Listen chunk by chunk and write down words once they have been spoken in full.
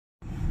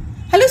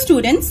Hello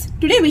students,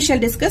 today we shall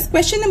discuss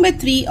question number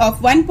 3 of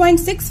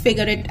 1.6.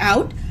 Figure it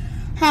out.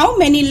 How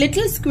many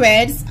little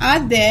squares are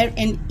there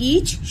in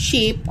each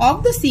shape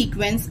of the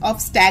sequence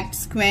of stacked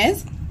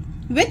squares?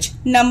 Which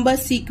number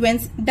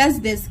sequence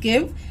does this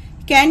give?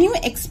 Can you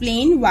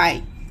explain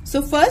why?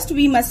 So first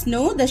we must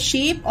know the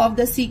shape of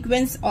the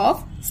sequence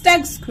of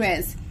stacked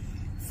squares.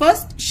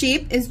 First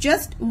shape is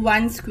just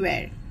one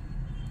square.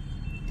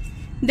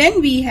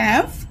 Then we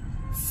have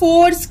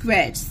 4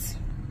 squares.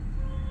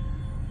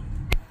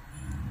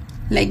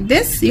 Like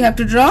this, you have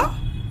to draw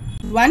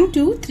 1,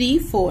 2, 3,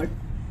 4.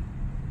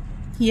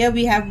 Here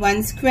we have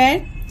 1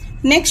 square.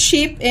 Next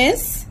shape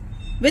is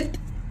with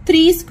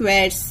 3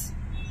 squares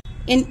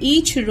in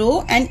each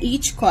row and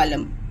each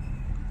column.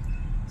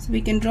 So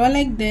we can draw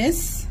like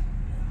this.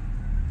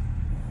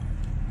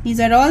 These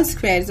are all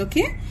squares,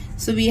 okay?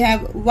 So we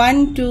have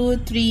 1, 2,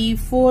 3,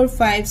 4,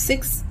 5,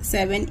 6,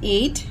 7,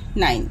 8,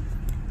 9.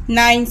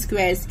 9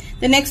 squares.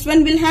 The next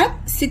one will have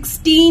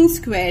 16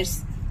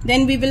 squares.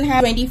 Then we will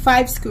have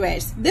 25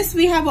 squares. This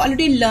we have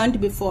already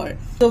learned before.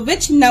 So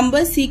which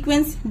number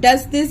sequence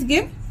does this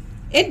give?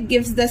 It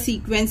gives the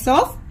sequence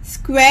of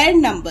square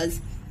numbers.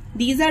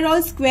 These are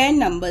all square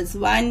numbers.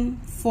 1,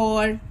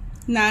 4,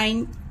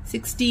 9,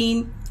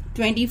 16,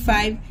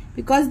 25.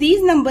 Because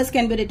these numbers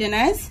can be written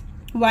as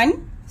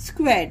 1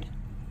 squared.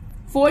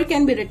 4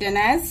 can be written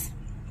as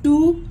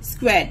 2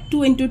 squared.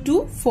 2 into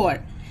 2, 4.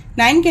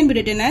 9 can be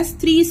written as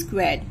 3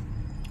 squared.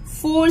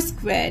 4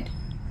 squared.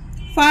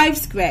 5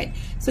 squared.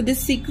 So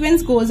this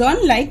sequence goes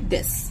on like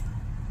this.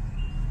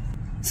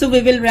 So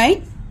we will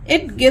write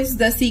it gives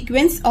the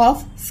sequence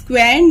of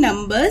square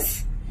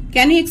numbers.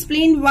 Can you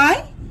explain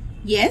why?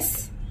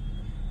 Yes,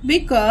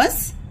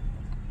 because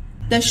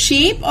the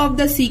shape of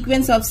the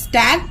sequence of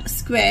stacked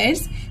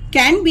squares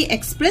can be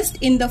expressed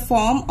in the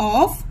form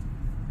of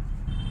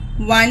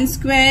 1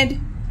 squared,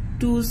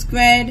 2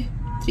 squared,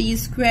 3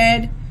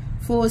 squared,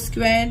 4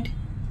 squared,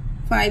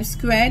 5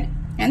 squared,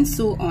 and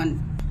so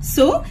on.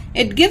 So,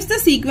 it gives the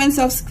sequence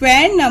of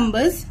square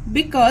numbers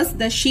because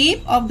the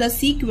shape of the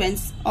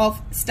sequence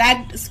of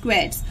stacked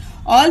squares,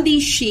 all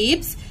these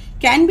shapes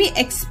can be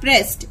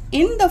expressed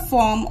in the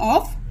form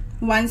of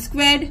 1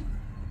 squared,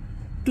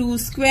 2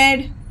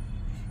 squared,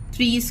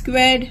 3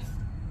 squared,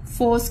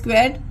 4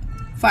 squared,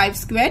 5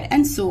 squared,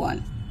 and so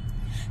on.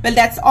 Well,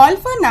 that's all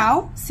for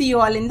now. See you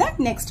all in the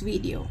next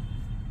video.